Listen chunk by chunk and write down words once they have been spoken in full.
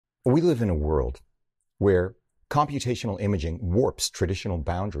We live in a world where computational imaging warps traditional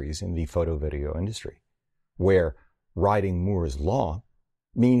boundaries in the photo-video industry, where riding Moore's law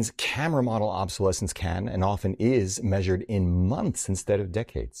means camera model obsolescence can and often is measured in months instead of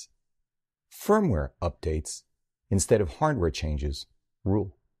decades. Firmware updates instead of hardware changes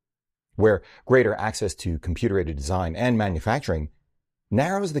rule, where greater access to computer-aided design and manufacturing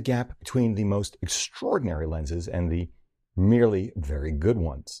narrows the gap between the most extraordinary lenses and the merely very good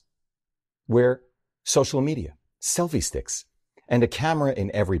ones, where social media, selfie sticks, and a camera in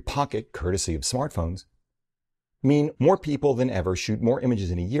every pocket, courtesy of smartphones, mean more people than ever shoot more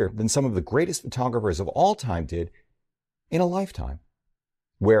images in a year than some of the greatest photographers of all time did in a lifetime,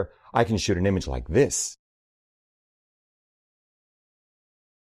 where I can shoot an image like this,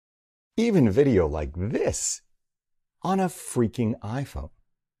 even video like this, on a freaking iPhone,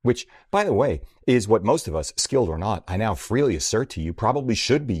 which, by the way, is what most of us, skilled or not, I now freely assert to you, probably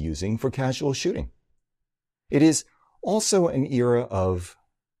should be using for casual shooting. It is also an era of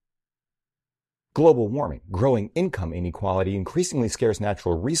global warming, growing income inequality, increasingly scarce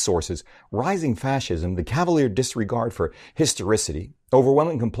natural resources, rising fascism, the cavalier disregard for historicity,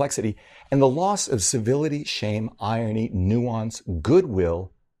 overwhelming complexity, and the loss of civility, shame, irony, nuance,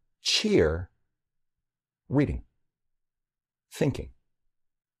 goodwill, cheer, reading, thinking,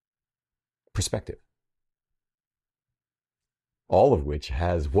 perspective. All of which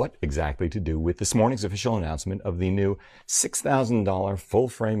has what exactly to do with this morning's official announcement of the new $6,000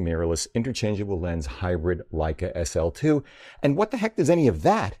 full-frame mirrorless interchangeable lens hybrid Leica SL2, and what the heck does any of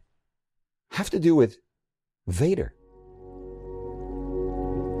that have to do with Vader?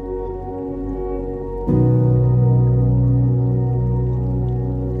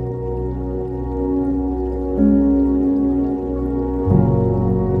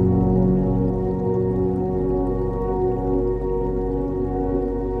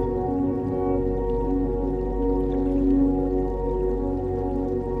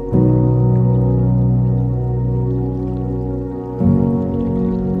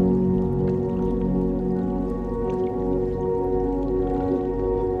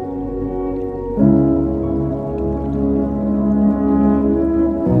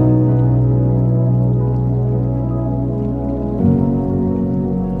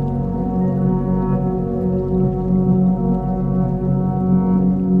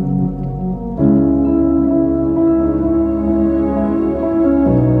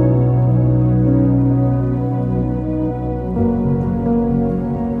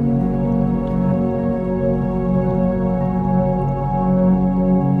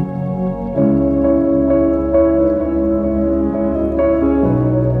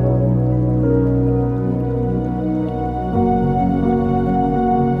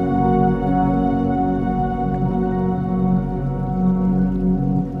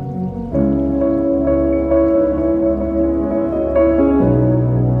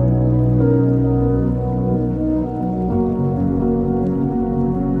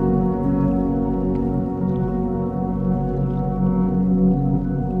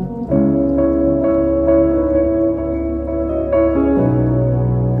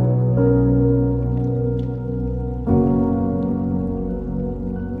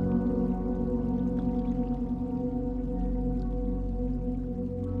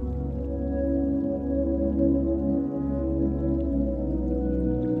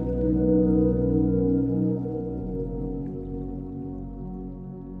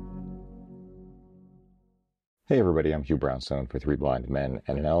 Hey everybody, I'm Hugh Brownstone for Three Blind Men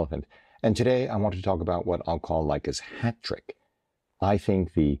and an Elephant, and today I want to talk about what I'll call Leica's hat trick. I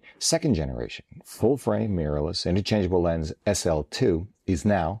think the second generation, full-frame, mirrorless, interchangeable lens SL2 is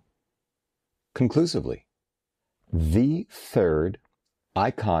now, conclusively, the third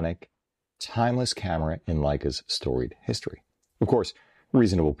iconic, timeless camera in Leica's storied history. Of course,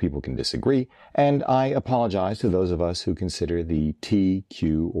 reasonable people can disagree, and I apologize to those of us who consider the T,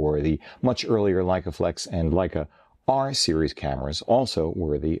 Q, or the much earlier Leica Flex and Leica R series cameras also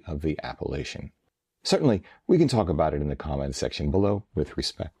worthy of the appellation. Certainly, we can talk about it in the comments section below with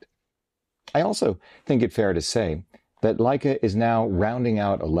respect. I also think it fair to say that Leica is now rounding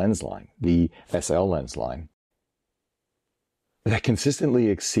out a lens line, the SL lens line, that consistently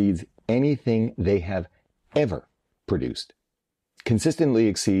exceeds anything they have ever produced. Consistently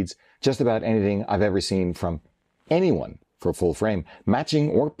exceeds just about anything I've ever seen from anyone for full frame, matching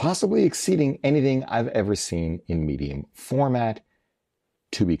or possibly exceeding anything I've ever seen in medium format,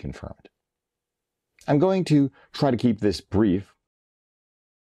 to be confirmed. I'm going to try to keep this brief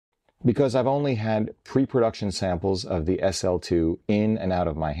because I've only had pre-production samples of the SL2 in and out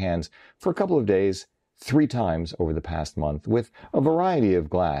of my hands for a couple of days 3 times over the past month with a variety of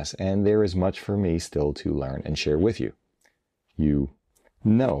glass, and there is much for me still to learn and share with you. You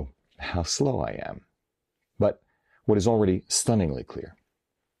know how slow I am. But what is already stunningly clear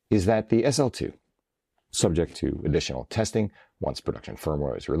is that the SL2, subject to additional testing once production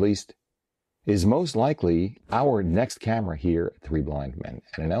firmware is released, is most likely our next camera here at Three Blind Men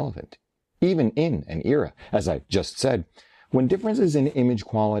and an Elephant, even in an era, as I just said, when differences in image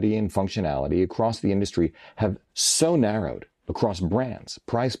quality and functionality across the industry have so narrowed across brands,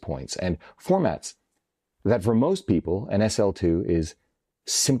 price points, and formats that for most people an SL2 is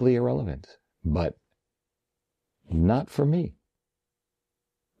simply irrelevant. But not for me.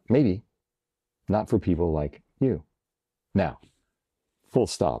 Maybe not for people like you. Now, full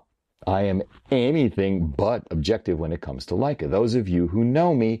stop. I am anything but objective when it comes to Leica. Those of you who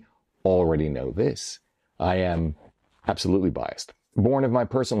know me already know this. I am absolutely biased. Born of my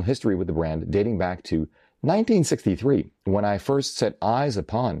personal history with the brand dating back to 1963, when I first set eyes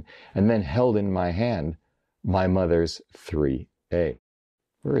upon and then held in my hand my mother's 3A.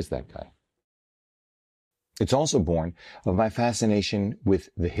 Where is that guy? It's also born of my fascination with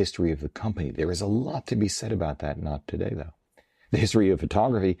the history of the company. There is a lot to be said about that, not today though. The history of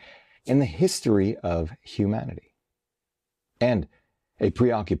photography and the history of humanity. And a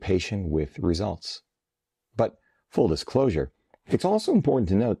preoccupation with results. But full disclosure, it's also important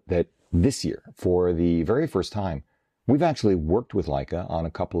to note that this year, for the very first time, we've actually worked with Leica on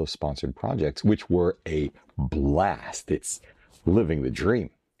a couple of sponsored projects, which were a blast. It's living the dream.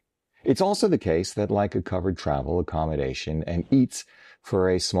 It's also the case that Leica covered travel, accommodation, and eats for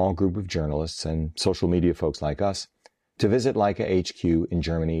a small group of journalists and social media folks like us to visit Leica HQ in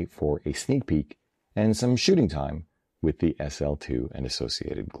Germany for a sneak peek and some shooting time with the SL2 and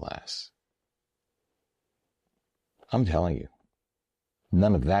associated glass. I'm telling you,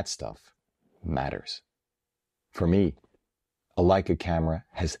 none of that stuff matters. For me, a Leica camera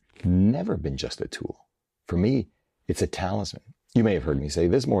has never been just a tool. For me, it's a talisman. You may have heard me say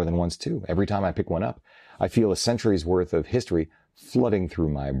this more than once too. Every time I pick one up, I feel a century's worth of history flooding through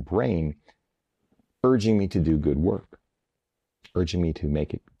my brain, urging me to do good work, urging me to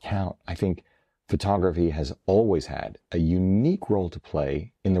make it count. I think photography has always had a unique role to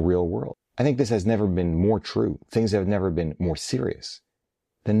play in the real world. I think this has never been more true. Things have never been more serious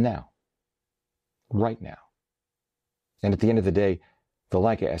than now, right now. And at the end of the day, the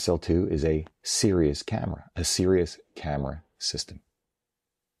Leica SL2 is a serious camera system.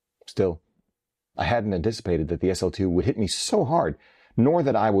 Still, I hadn't anticipated that the SL2 would hit me so hard, nor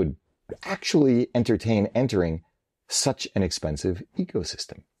that I would actually entertain entering such an expensive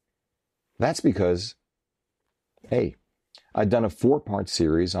ecosystem. That's because, A, I'd done a 4-part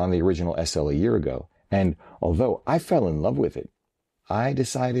series on the original SL a year ago, and although I fell in love with it, I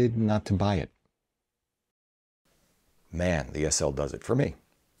decided not to buy it. Man, the SL does it for me.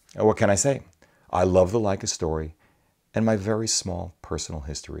 What can I say? I love the Leica story and my very small personal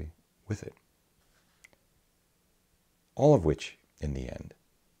history with it. All of which, in the end,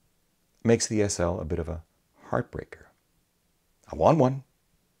 makes the SL a bit of a heartbreaker. I want one,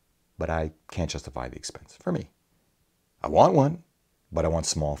 but I can't justify the expense for me. I want one, but I want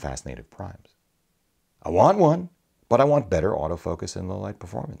small, fast native primes. I want one, but I want better autofocus and low light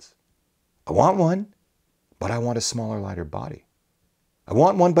performance. I want one, but I want a smaller, lighter body. I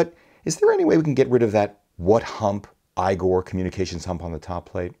want one, but is there any way we can get rid of that what hump, Igor communications hump on the top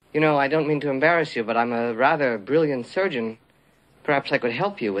plate? You know, I don't mean to embarrass you, but I'm a rather brilliant surgeon. Perhaps I could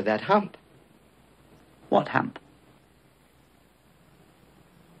help you with that hump. What hump?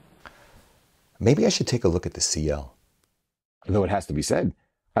 Maybe I should take a look at the CL. Though it has to be said,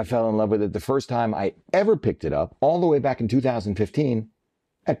 I fell in love with it the first time I ever picked it up, all the way back in 2015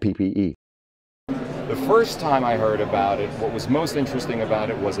 at PPE. The first time I heard about it, what was most interesting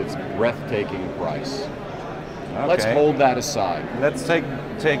about it was its breathtaking price. Okay. Let's hold that aside. Let's take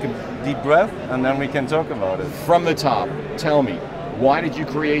a deep breath and then we can talk about it. From the top, tell me, why did you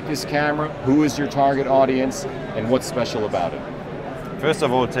create this camera? Who is your target audience? And what's special about it? First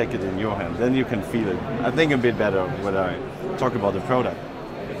of all, take it in your hand, then you can feel it. I think a bit better when I talk about the product.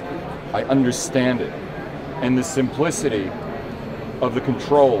 I understand it. And the simplicity of the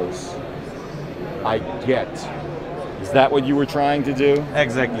controls, I get. Is that what you were trying to do?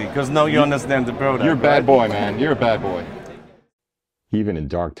 Exactly, because now you understand the product. You're a bad boy, man. You're a bad boy. Even in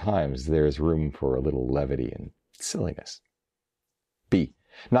dark times, there's room for a little levity and silliness. B,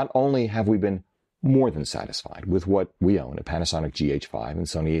 not only have we been more than satisfied with what we own, a Panasonic GH5 and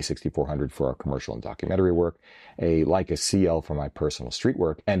Sony a6400 for our commercial and documentary work, a Leica CL for my personal street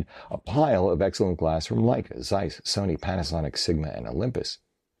work, and a pile of excellent glass from Leica, Zeiss, Sony, Panasonic, Sigma, and Olympus.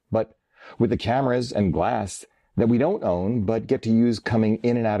 But with the cameras and glass that we don't own but get to use coming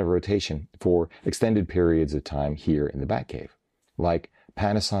in and out of rotation for extended periods of time here in the Batcave, like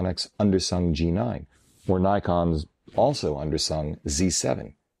Panasonic's undersung G9 or Nikon's also undersung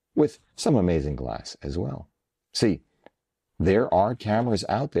Z7, with some amazing glass as well. See, there are cameras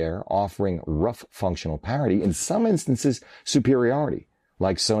out there offering rough functional parity, in some instances superiority,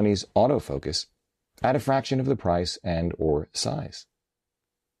 like Sony's autofocus, at a fraction of the price and or size.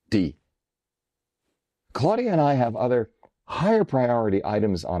 D. Claudia and I have other higher priority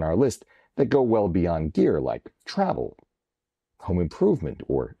items on our list that go well beyond gear, like travel, home improvement,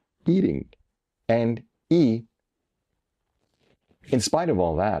 or eating. And E, in spite of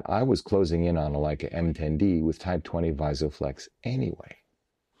all that, I was closing in on a Leica M10D with Type 20 VisoFlex anyway.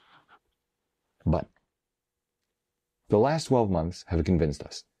 But the last 12 months have convinced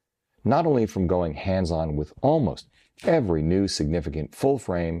us, not only from going hands-on with almost every new significant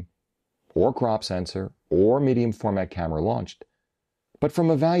full-frame or crop sensor or medium format camera launched, but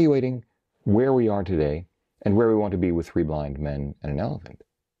from evaluating where we are today and where we want to be with Three Blind Men and an Elephant,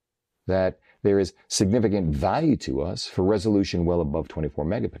 that there is significant value to us for resolution well above 24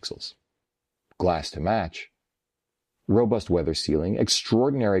 megapixels, glass to match, robust weather sealing,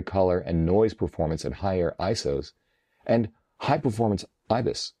 extraordinary color and noise performance at higher ISOs, and high-performance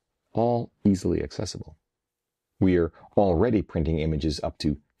IBIS, all easily accessible. We are already printing images up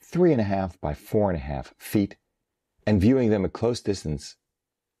to 3.5 by 4.5 feet and viewing them at close distance,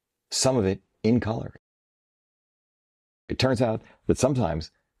 some of it in color. It turns out that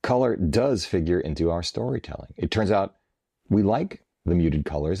sometimes color does figure into our storytelling. It turns out we like the muted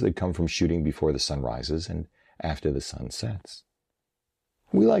colors that come from shooting before the sun rises and after the sun sets.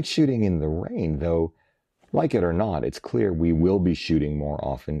 We like shooting in the rain, though, like it or not, it's clear we will be shooting more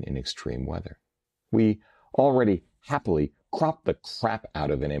often in extreme weather. We already happily crop the crap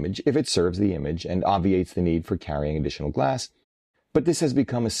out of an image if it serves the image and obviates the need for carrying additional glass, but this has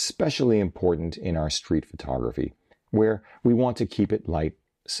become especially important in our street photography, where we want to keep it light,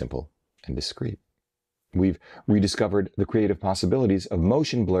 simple, and discreet. We've rediscovered the creative possibilities of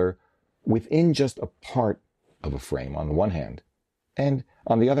motion blur within just a part of a frame on the one hand, and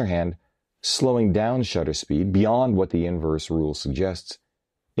on the other hand, slowing down shutter speed beyond what the inverse rule suggests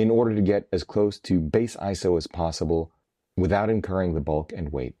in order to get as close to base ISO as possible without incurring the bulk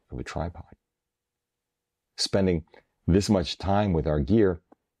and weight of a tripod. Spending this much time with our gear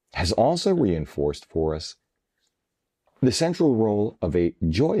has also reinforced for us the central role of a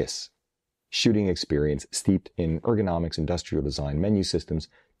joyous shooting experience steeped in ergonomics, industrial design, menu systems,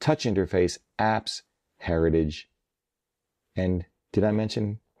 touch interface, apps, heritage, and did I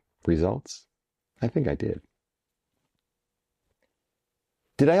mention results? I think I did.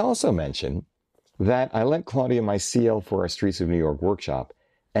 Did I also mention that I lent Claudia my CL for our Streets of New York workshop,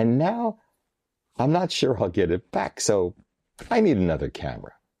 and now I'm not sure I'll get it back, so I need another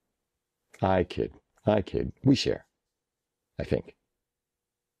camera. I kid. We share, I think.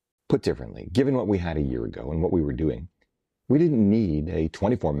 Put differently, given what we had a year ago and what we were doing, we didn't need a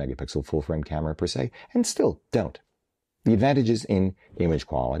 24 megapixel full-frame camera per se, and still don't. The advantages in image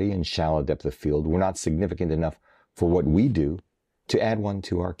quality and shallow depth of field were not significant enough for what we do to add one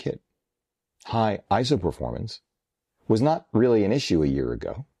to our kit. High ISO performance was not really an issue a year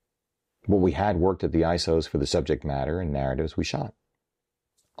ago, but we had worked at the ISOs for the subject matter and narratives we shot.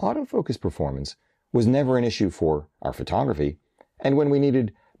 Autofocus performance was never an issue for our photography, and when we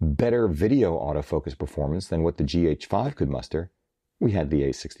needed better video autofocus performance than what the GH5 could muster, we had the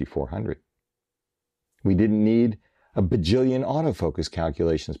A6400. We didn't need a bajillion autofocus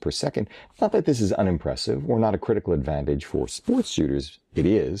calculations per second. Not that this is unimpressive or not a critical advantage for sports shooters, it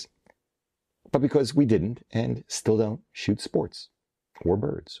is, but because we didn't and still don't shoot sports, or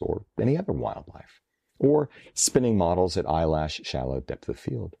birds, or any other wildlife, or spinning models at eyelash shallow depth of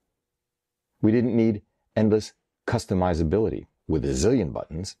field. We didn't need endless customizability with a zillion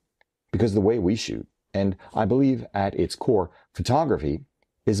buttons, because the way we shoot, and I believe at its core, photography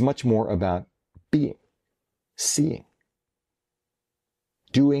is much more about being, seeing,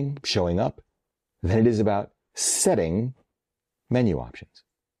 doing, showing up, than it is about setting menu options.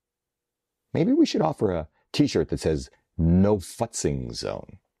 Maybe we should offer a t-shirt that says, "No futzing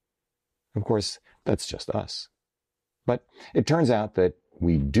zone." Of course, that's just us. But it turns out that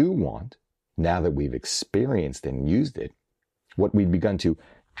we do want, now that we've experienced and used it, what we'd begun to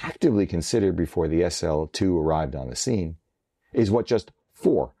actively consider before the SL2 arrived on the scene, is what just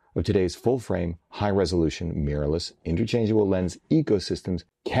 4 of today's full-frame, high-resolution, mirrorless, interchangeable lens ecosystems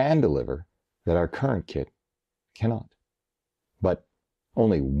can deliver that our current kit cannot. But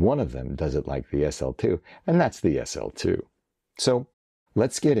only one of them does it like the SL2, and that's the SL2. So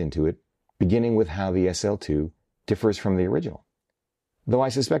let's get into it beginning with how the SL2 differs from the original. Though I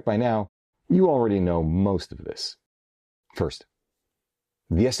suspect by now, you already know most of this. First,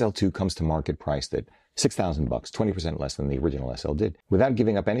 the SL2 comes to market priced at $6,000, 20% less than the original SL did, without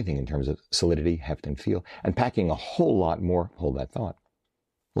giving up anything in terms of solidity, heft, and feel, and packing a whole lot more, hold that thought.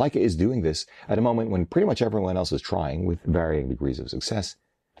 Leica is doing this at a moment when pretty much everyone else is trying, with varying degrees of success,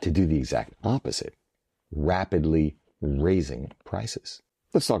 to do the exact opposite, rapidly raising prices.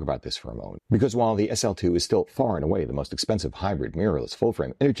 Let's talk about this for a moment, because while the SL2 is still far and away the most expensive hybrid mirrorless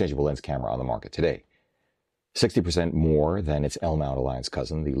full-frame interchangeable lens camera on the market today, 60% more than its L-mount alliance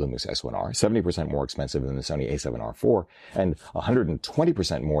cousin, the Lumix S1R, 70% more expensive than the Sony A7R IV, and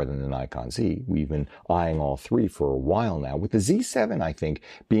 120% more than the Nikon Z. We've been eyeing all three for a while now, with the Z7, I think,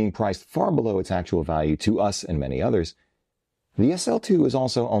 being priced far below its actual value to us and many others. The SL2 is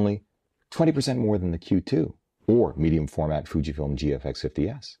also only 20% more than the Q2, or medium format Fujifilm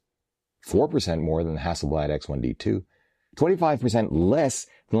GFX50S, 4% more than the Hasselblad X1D2, 25% less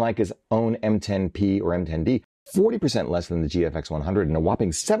than Leica's own M10P or M10D, 40% less than the GFX100, and a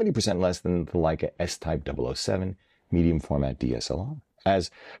whopping 70% less than the Leica S-Type 007 medium format DSLR. As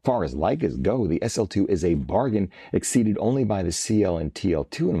far as Leicas go, the SL2 is a bargain, exceeded only by the CL and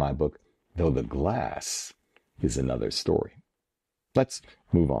TL2 in my book, though the glass is another story. Let's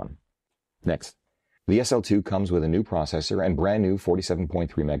move on. Next. The SL2 comes with a new processor and brand new 47.3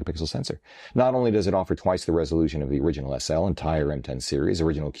 megapixel sensor. Not only does it offer twice the resolution of the original SL, entire M10 series,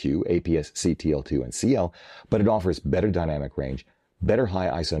 original Q, APS-C, TL2, and CL, but it offers better dynamic range, better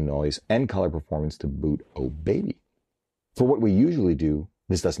high ISO noise, and color performance to boot. Oh baby. For what we usually do,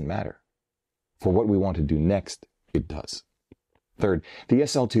 this doesn't matter. For what we want to do next, it does. Third, the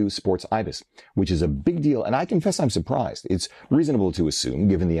SL2 sports IBIS, which is a big deal, and I confess I'm surprised. It's reasonable to assume,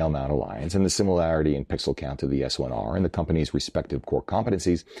 given the L-mount alliance and the similarity in pixel count to the S1R and the company's respective core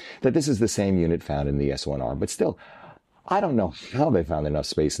competencies, that this is the same unit found in the S1R, but still, I don't know how they found enough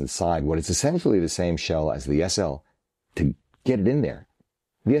space inside what is essentially the same shell as the SL to get it in there.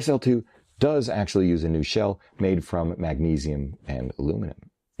 The SL2 does actually use a new shell made from magnesium and aluminum.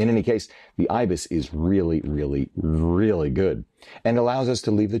 In any case, the IBIS is really, really, really good and allows us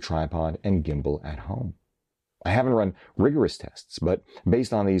to leave the tripod and gimbal at home. I haven't run rigorous tests, but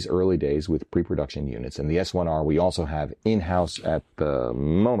based on these early days with pre-production units and the S1R we also have in-house at the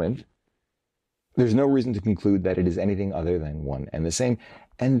moment, there's no reason to conclude that it is anything other than one and the same,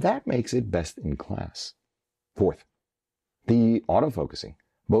 and that makes it best in class. Fourth, the autofocusing,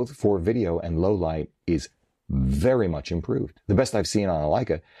 both for video and low light, is very much improved. The best I've seen on a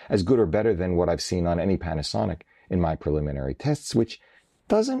Leica, as good or better than what I've seen on any Panasonic in my preliminary tests, which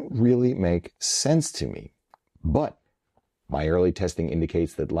doesn't really make sense to me. But my early testing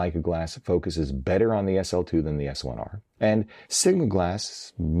indicates that Leica glass focuses better on the SL2 than the S1R, and Sigma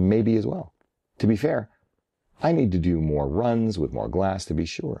glass maybe as well. To be fair, I need to do more runs with more glass to be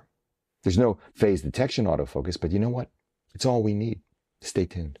sure. There's no phase detection autofocus, but you know what? It's all we need. Stay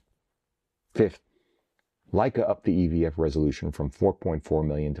tuned. Fifth, Leica upped the EVF resolution from 4.4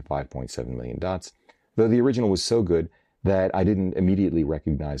 million to 5.7 million dots, though the original was so good that I didn't immediately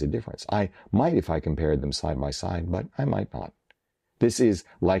recognize a difference. I might if I compared them side by side, but I might not. This is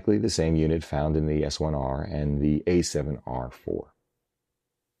likely the same unit found in the S1R and the A7R4.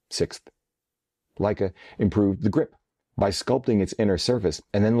 Sixth, Leica improved the grip by sculpting its inner surface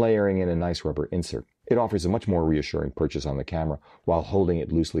and then layering in a nice rubber insert. It offers a much more reassuring purchase on the camera while holding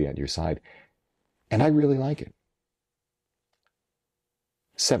it loosely at your side, and I really like it.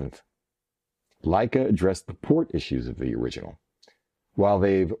 Seventh, Leica addressed the port issues of the original. While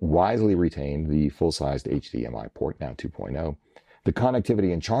they've wisely retained the full-sized HDMI port, now 2.0, the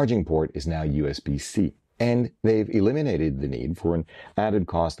connectivity and charging port is now USB-C, and they've eliminated the need for an added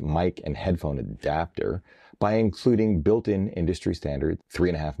cost mic and headphone adapter by including built-in industry-standard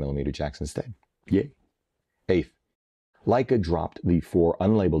 3.5mm jacks instead. Yay. Eighth, Leica dropped the 4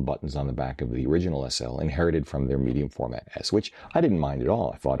 unlabeled buttons on the back of the original SL inherited from their medium format S, which I didn't mind at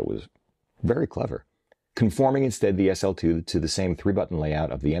all. I thought it was very clever, conforming instead the SL2 to the same 3-button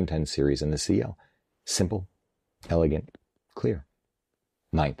layout of the M10 series and the CL. Simple, elegant, clear.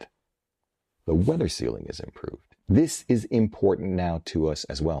 Ninth, the weather sealing is improved. This is important now to us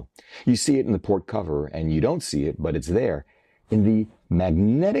as well. You see it in the port cover, and you don't see it, but it's there, in the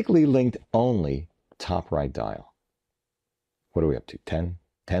magnetically linked only top right dial. What are we up to,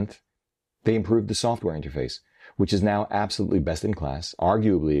 10th? They improved the software interface, which is now absolutely best in class,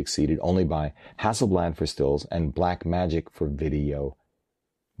 arguably exceeded only by Hasselblad for stills and Blackmagic for video,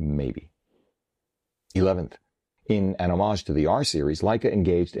 maybe. 11th, in an homage to the R series, Leica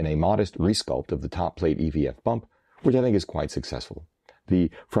engaged in a modest resculpt of the top plate EVF bump, which I think is quite successful. The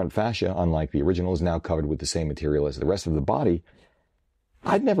front fascia, unlike the original, is now covered with the same material as the rest of the body.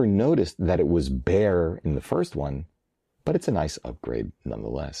 I'd never noticed that it was bare in the first one, but it's a nice upgrade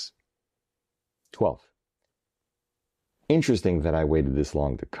nonetheless. 12. Interesting that I waited this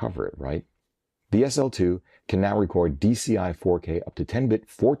long to cover it, right? The SL2 can now record DCI 4K up to 10-bit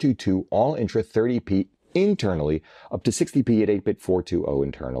 422 all-intra 30p internally, up to 60p at 8-bit 420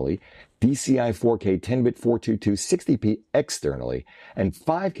 internally, DCI 4K 10-bit 422 60p externally, and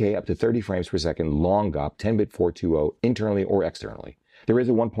 5K up to 30 frames per second long GOP 10-bit 420 internally or externally. There is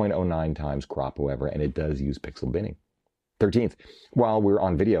a 1.09 times crop, however, and it does use pixel binning. 13th, while we're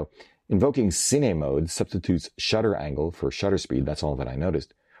on video, invoking Cine mode substitutes shutter angle for shutter speed. That's all that I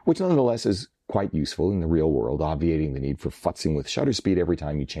noticed, which nonetheless is quite useful in the real world, obviating the need for futzing with shutter speed every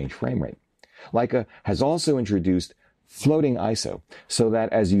time you change frame rate. Leica has also introduced floating ISO, so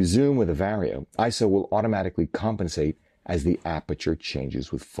that as you zoom with a Vario, ISO will automatically compensate as the aperture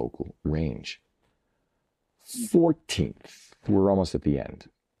changes with focal range. 14th, we're almost at the end.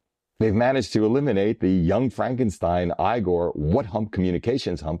 They've managed to eliminate the Young Frankenstein Igor what hump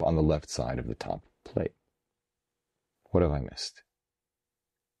communications hump on the left side of the top plate. What have I missed?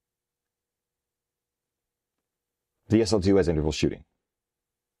 The SL2 has interval shooting.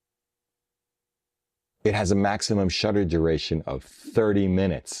 It has a maximum shutter duration of 30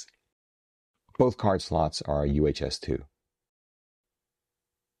 minutes. Both card slots are UHS-2.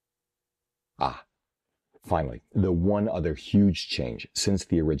 Finally, the one other huge change since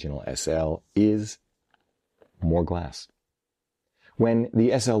the original SL is more glass. When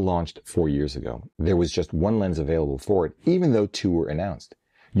the SL launched 4 years ago, there was just one lens available for it, even though two were announced.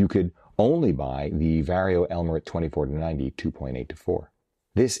 You could only buy the Vario-Elmar 24-90 2.8-4.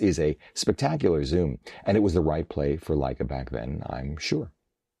 This is a spectacular zoom, and it was the right play for Leica back then, I'm sure.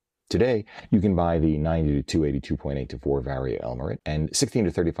 Today, you can buy the 90-280 2.8-4 Vario-Elmar and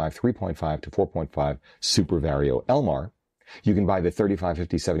 16-35 3.5 to 4.5 Super-Vario-Elmar. You can buy the 35,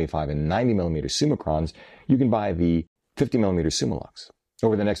 50, 75, and 90mm Summicrons. You can buy the 50mm Summilux.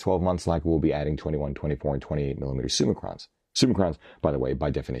 Over the next 12 months, Leica will be adding 21, 24, and 28mm Summicrons. Summicrons, by the way, by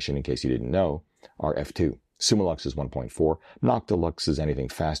definition, in case you didn't know, are f2. Summilux is 1.4. Noctilux is anything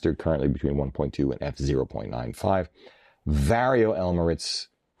faster, currently between 1.2 and f0.95. Vario-Elmar, it's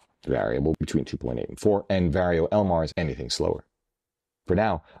variable between 2.8 and 4, and Vario-Elmar is anything slower. For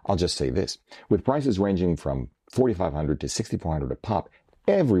now, I'll just say this. With prices ranging from $4,500 to $6,400 a pop,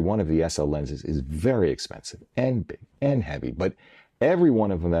 every one of the SL lenses is very expensive and big and heavy, but every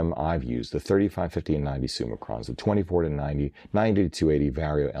one of them I've used, the 35, 50, and 90 Summicrons, the 24 to 90, 90 to 280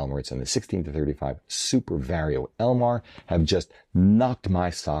 Vario-Elmars, and the 16 to 35 Super-Vario-Elmar have just knocked my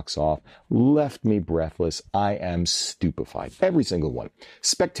socks off, left me breathless. I am stupefied. Every single one.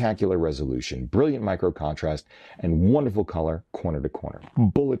 Spectacular resolution, brilliant micro contrast, and wonderful color corner to corner.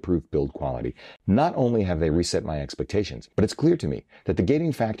 Bulletproof build quality. Not only have they reset my expectations, but it's clear to me that the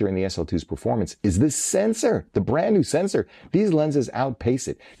gating factor in the SL2's performance is this sensor, the brand new sensor. These lenses outpace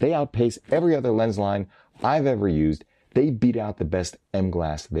it. They outpace every other lens line I've ever used. They beat out the best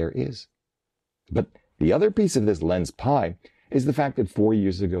M-glass there is. But the other piece of this lens pie is the fact that 4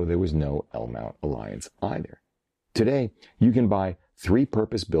 years ago there was no L-mount alliance either. Today, you can buy 3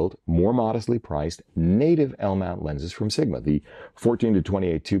 purpose-built, more modestly priced, native L-mount lenses from Sigma, the 14 to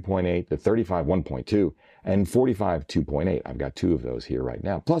 28 2.8, the 35 1.2, and 45 2.8. I've got 2 of those here right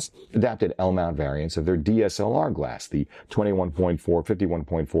now, plus adapted L-mount variants of their DSLR glass, the 21.4,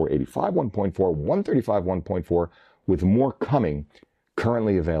 51.4, 85 1.4, 135 1.4, with more coming,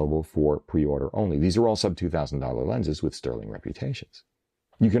 currently available for pre-order only. These are all sub-$2,000 lenses with sterling reputations.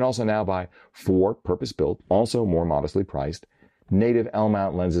 You can also now buy 4 purpose-built, also more modestly priced, native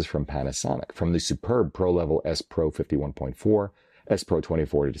L-mount lenses from Panasonic, from the superb Pro-level S Pro 51.4, S Pro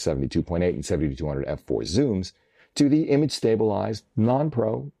 24 to 72.8, and 70-200 f4 zooms, to the image-stabilized,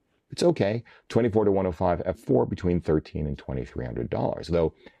 non-pro, it's okay, 24 to 105 f4 between $1,300 and $2,300.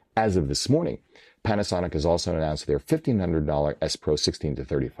 Though, as of this morning, Panasonic has also announced their $1,500 S Pro 16 to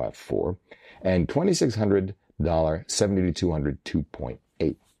 35 4 and $2,600 70-200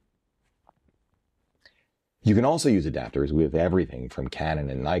 2.8. You can also use adapters with everything from Canon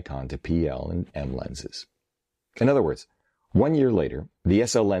and Nikon to PL and M lenses. In other words, 1 year later, the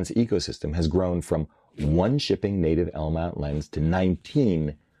SL lens ecosystem has grown from 1 shipping native L-mount lens to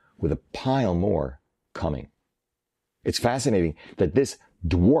 19, with a pile more coming. It's fascinating that this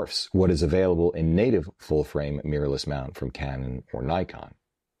dwarfs what is available in native full-frame mirrorless mount from Canon or Nikon.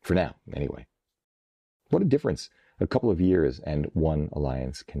 For now, anyway. What a difference a couple of years and one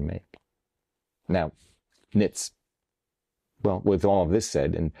alliance can make. Now, nits. Well, with all of this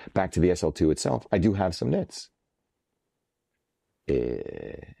said, and back to the SL2 itself, I do have some nits.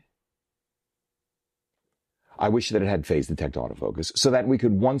 I wish that it had phase detect autofocus so that we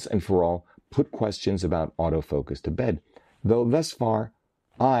could once and for all put questions about autofocus to bed, though thus far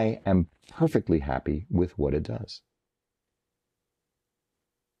I am perfectly happy with what it does.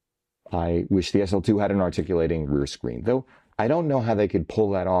 I wish the SL2 had an articulating rear screen, though I don't know how they could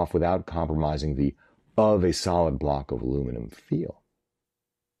pull that off without compromising the of a solid block of aluminum feel.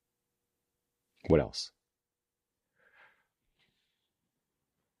 What else?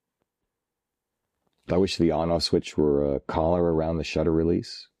 I wish the on-off switch were a collar around the shutter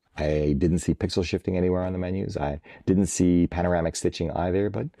release. I didn't see pixel shifting anywhere on the menus. I didn't see panoramic stitching either,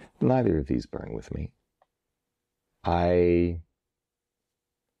 but neither of these burn with me. I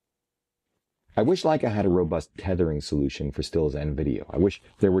wish Leica had a robust tethering solution for stills and video. I wish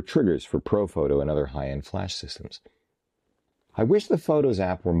there were triggers for ProPhoto and other high-end flash systems. I wish the Photos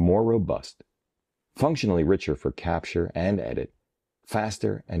app were more robust, functionally richer for capture and edit,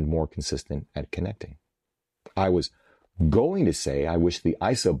 faster and more consistent at connecting. I was going to say I wish the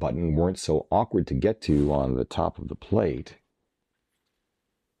ISO button weren't so awkward to get to on the top of the plate.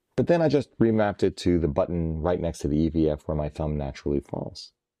 But then I just remapped it to the button right next to the EVF where my thumb naturally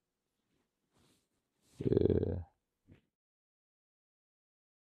falls.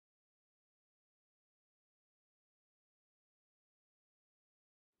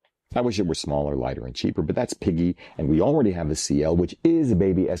 I wish it were smaller, lighter, and cheaper, but that's piggy, and we already have the CL, which is a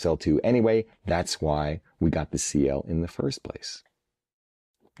baby SL2 anyway. That's why we got the CL in the first place.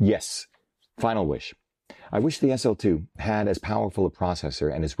 Yes, final wish. I wish the SL2 had as powerful a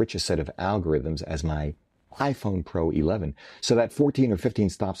processor and as rich a set of algorithms as my iPhone Pro 11, so that 14 or 15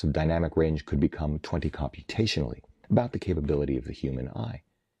 stops of dynamic range could become 20 computationally, about the capability of the human eye.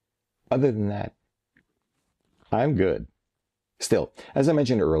 Other than that, I'm good. Still, as I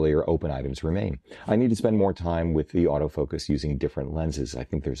mentioned earlier, open items remain. I need to spend more time with the autofocus using different lenses. I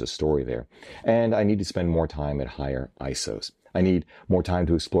think there's a story there. And I need to spend more time at higher ISOs. I need more time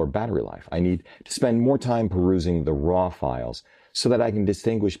to explore battery life. I need to spend more time perusing the RAW files so that I can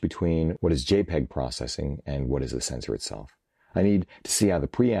distinguish between what is JPEG processing and what is the sensor itself. I need to see how the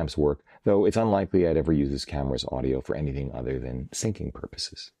preamps work, though it's unlikely I'd ever use this camera's audio for anything other than syncing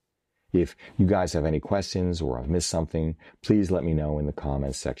purposes. If you guys have any questions or I've missed something, please let me know in the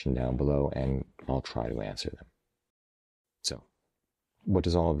comments section down below and I'll try to answer them. So, what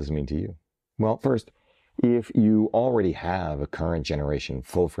does all of this mean to you? Well, first, if you already have a current generation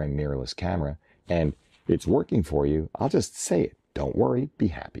full-frame mirrorless camera and it's working for you, I'll just say it. Don't worry, be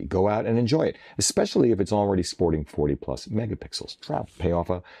happy. Go out and enjoy it, especially if it's already sporting 40+ megapixels. Travel, pay off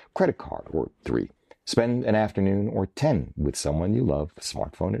a credit card or 3. Spend an afternoon or 10 with someone you love, a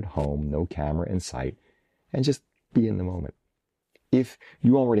smartphone at home, no camera in sight, and just be in the moment. If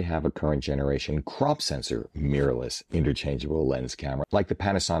you already have a current generation crop sensor mirrorless interchangeable lens camera like the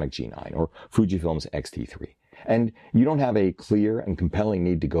Panasonic G9 or Fujifilm's X-T3, and you don't have a clear and compelling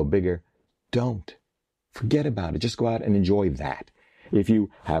need to go bigger, don't. Forget about it. Just go out and enjoy that. If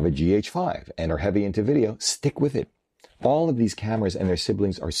you have a GH5 and are heavy into video, stick with it. All of these cameras and their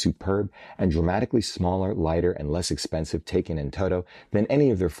siblings are superb and dramatically smaller, lighter, and less expensive taken in toto than any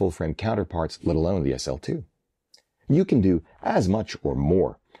of their full-frame counterparts, let alone the SL2. You can do as much or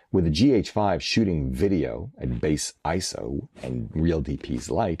more with a GH5 shooting video at base ISO and real DP's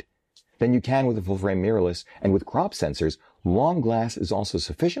light than you can with a full-frame mirrorless, and with crop sensors, long glass is also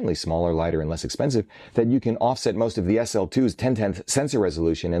sufficiently smaller, lighter, and less expensive that you can offset most of the SL2's 10/10th sensor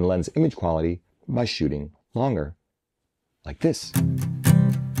resolution and lens image quality by shooting longer. Like this.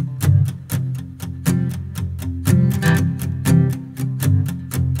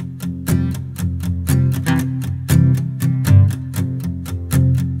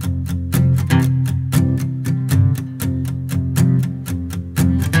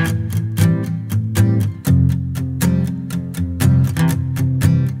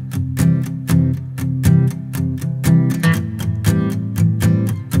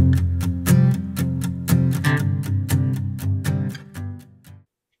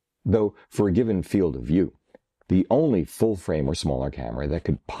 Though, for a given field of view, the only full-frame or smaller camera that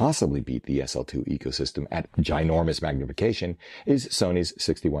could possibly beat the SL2 ecosystem at ginormous magnification is Sony's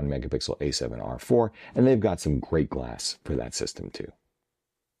 61-megapixel A7R4, and they've got some great glass for that system too.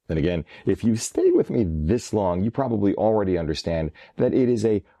 Then again, if you've stayed with me this long, you probably already understand that it is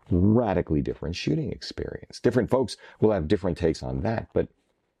a radically different shooting experience. Different folks will have different takes on that, but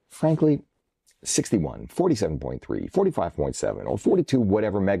frankly, 61, 47.3, 45.7, or 42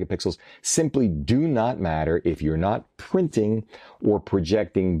 whatever megapixels simply do not matter if you're not printing or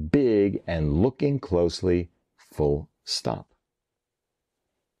projecting big and looking closely, full stop.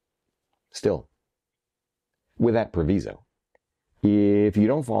 Still, with that proviso, If you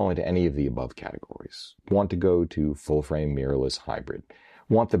don't fall into any of the above categories, want to go to full-frame mirrorless hybrid,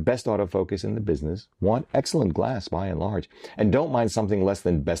 want the best autofocus in the business, want excellent glass by and large, and don't mind something less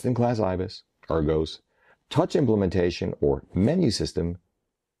than best-in-class IBIS, ergos, touch implementation, or menu system,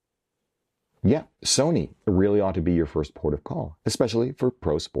 yeah, Sony really ought to be your first port of call, especially for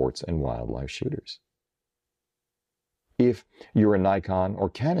pro sports and wildlife shooters. If you're a Nikon or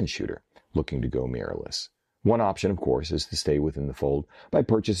Canon shooter looking to go mirrorless, one option, of course, is to stay within the fold by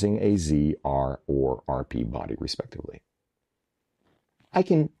purchasing a Z, R, or RP body, respectively. I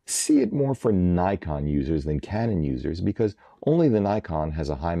can see it more for Nikon users than Canon users because only the Nikon has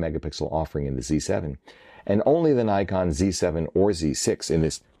a high megapixel offering in the Z7, and only the Nikon Z7 or Z6 in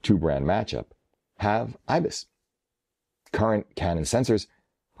this two-brand matchup have IBIS. Current Canon sensors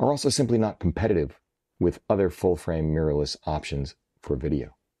are also simply not competitive with other full-frame mirrorless options for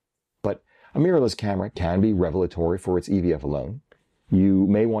video. But a mirrorless camera can be revelatory for its EVF alone. You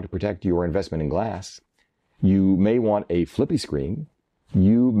may want to protect your investment in glass. You may want a flippy screen.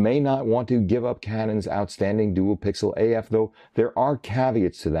 You may not want to give up Canon's outstanding dual-pixel AF, though there are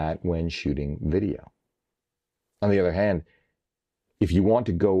caveats to that when shooting video. On the other hand, if you want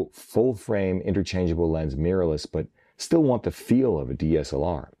to go full-frame interchangeable lens mirrorless but still want the feel of a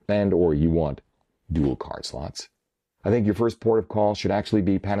DSLR, or you want dual card slots, I think your first port of call should actually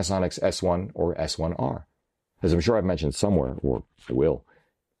be Panasonic's S1 or S1R. As I'm sure I've mentioned somewhere, or I will,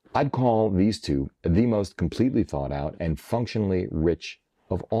 I'd call these two the most completely thought out and functionally rich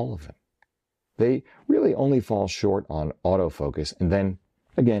of all of them. They really only fall short on autofocus, and then,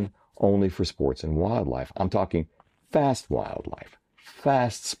 again, only for sports and wildlife. I'm talking fast wildlife,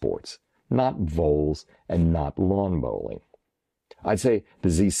 fast sports, not voles and not lawn bowling. I'd say the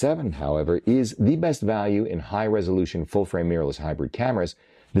Z7, however, is the best value in high-resolution full-frame mirrorless hybrid cameras,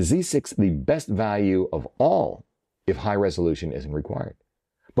 the Z6 the best value of all if high resolution isn't required.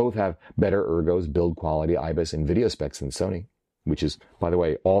 Both have better ergos, build quality, IBIS, and video specs than Sony, which is, by the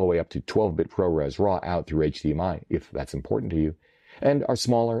way, all the way up to 12-bit ProRes RAW out through HDMI, if that's important to you, and are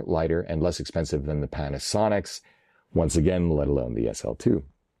smaller, lighter, and less expensive than the Panasonics, once again, let alone the SL2.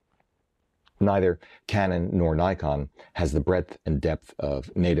 Neither Canon nor Nikon has the breadth and depth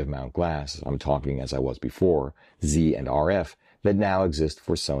of native mount glass, I'm talking as I was before, Z and RF, that now exist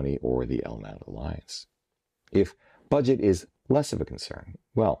for Sony or the L-mount Alliance. If budget is less of a concern,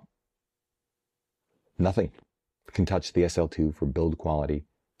 well, nothing can touch the SL2 for build quality,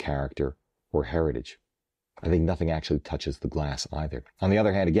 character, or heritage. I think nothing actually touches the glass either. On the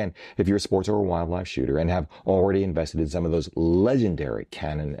other hand, again, if you're a sports or a wildlife shooter and have already invested in some of those legendary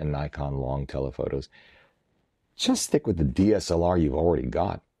Canon and Nikon long telephotos, just stick with the DSLR you've already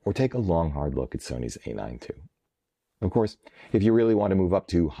got, or take a long, hard look at Sony's A9 II. Of course, if you really want to move up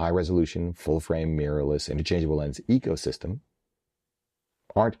to high-resolution, full-frame, mirrorless, interchangeable lens ecosystem,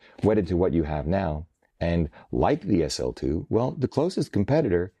 aren't wedded to what you have now, and like the SL2, well, the closest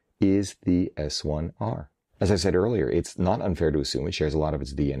competitor is the S1R. As I said earlier, it's not unfair to assume it shares a lot of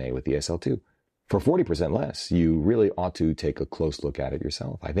its DNA with the SL2. For 40% less, you really ought to take a close look at it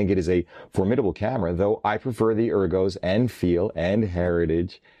yourself. I think it is a formidable camera, though I prefer the ergos and feel and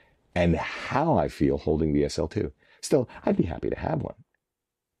heritage and how I feel holding the SL2. Still, I'd be happy to have one.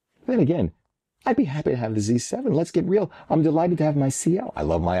 Then again, I'd be happy to have the Z7. Let's get real. I'm delighted to have my CL. I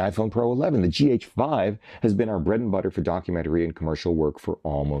love my iPhone Pro 11. The GH5 has been our bread and butter for documentary and commercial work for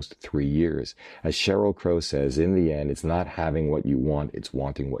almost 3 years. As Sheryl Crow says, in the end, it's not having what you want, it's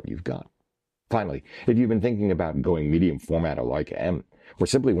wanting what you've got. Finally, if you've been thinking about going medium format or Leica M, or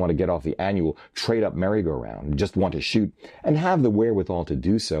simply want to get off the annual trade-up merry-go-round and just want to shoot and have the wherewithal to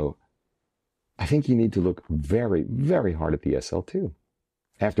do so, I think you need to look very, very hard at the SL2.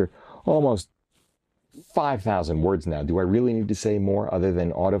 After almost 5,000 words now, do I really need to say more other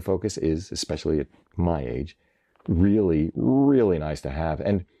than autofocus is, especially at my age, really, really nice to have.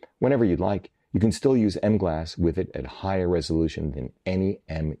 And whenever you'd like, you can still use M-glass with it at higher resolution than any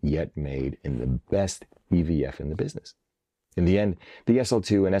M yet made in the best EVF in the business. In the end, the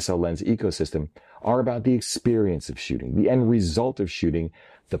SL2 and SL lens ecosystem are about the experience of shooting, the end result of shooting,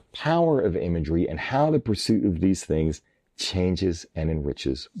 the power of imagery, and how the pursuit of these things changes and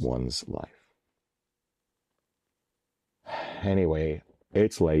enriches one's life. Anyway,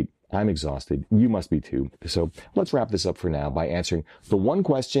 it's late. I'm exhausted. You must be too. So let's wrap this up for now by answering the one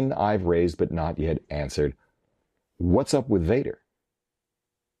question I've raised but not yet answered. What's up with Vader?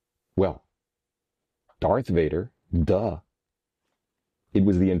 Well, Darth Vader, duh. It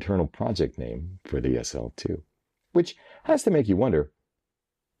was the internal project name for the SL2, which has to make you wonder,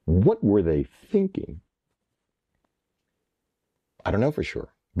 what were they thinking? I don't know for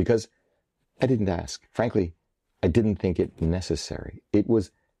sure, because I didn't ask. Frankly, I didn't think it necessary. It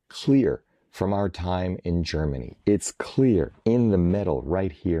was clear from our time in Germany. It's clear in the metal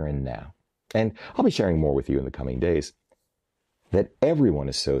right here and now. And I'll be sharing more with you in the coming days that everyone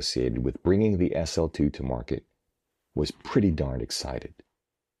associated with bringing the SL2 to market was pretty darned excited,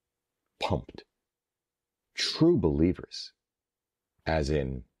 pumped. True believers, as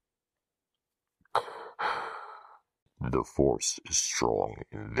in, the force is strong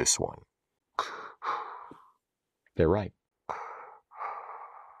in this one. They're right.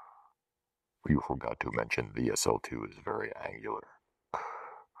 You forgot to mention the SL2 is very angular.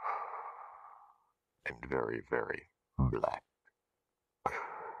 And very, very black.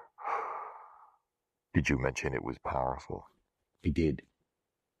 Did you mention it was powerful? I did.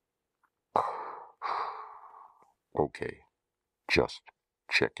 Okay, just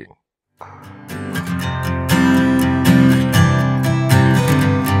checking.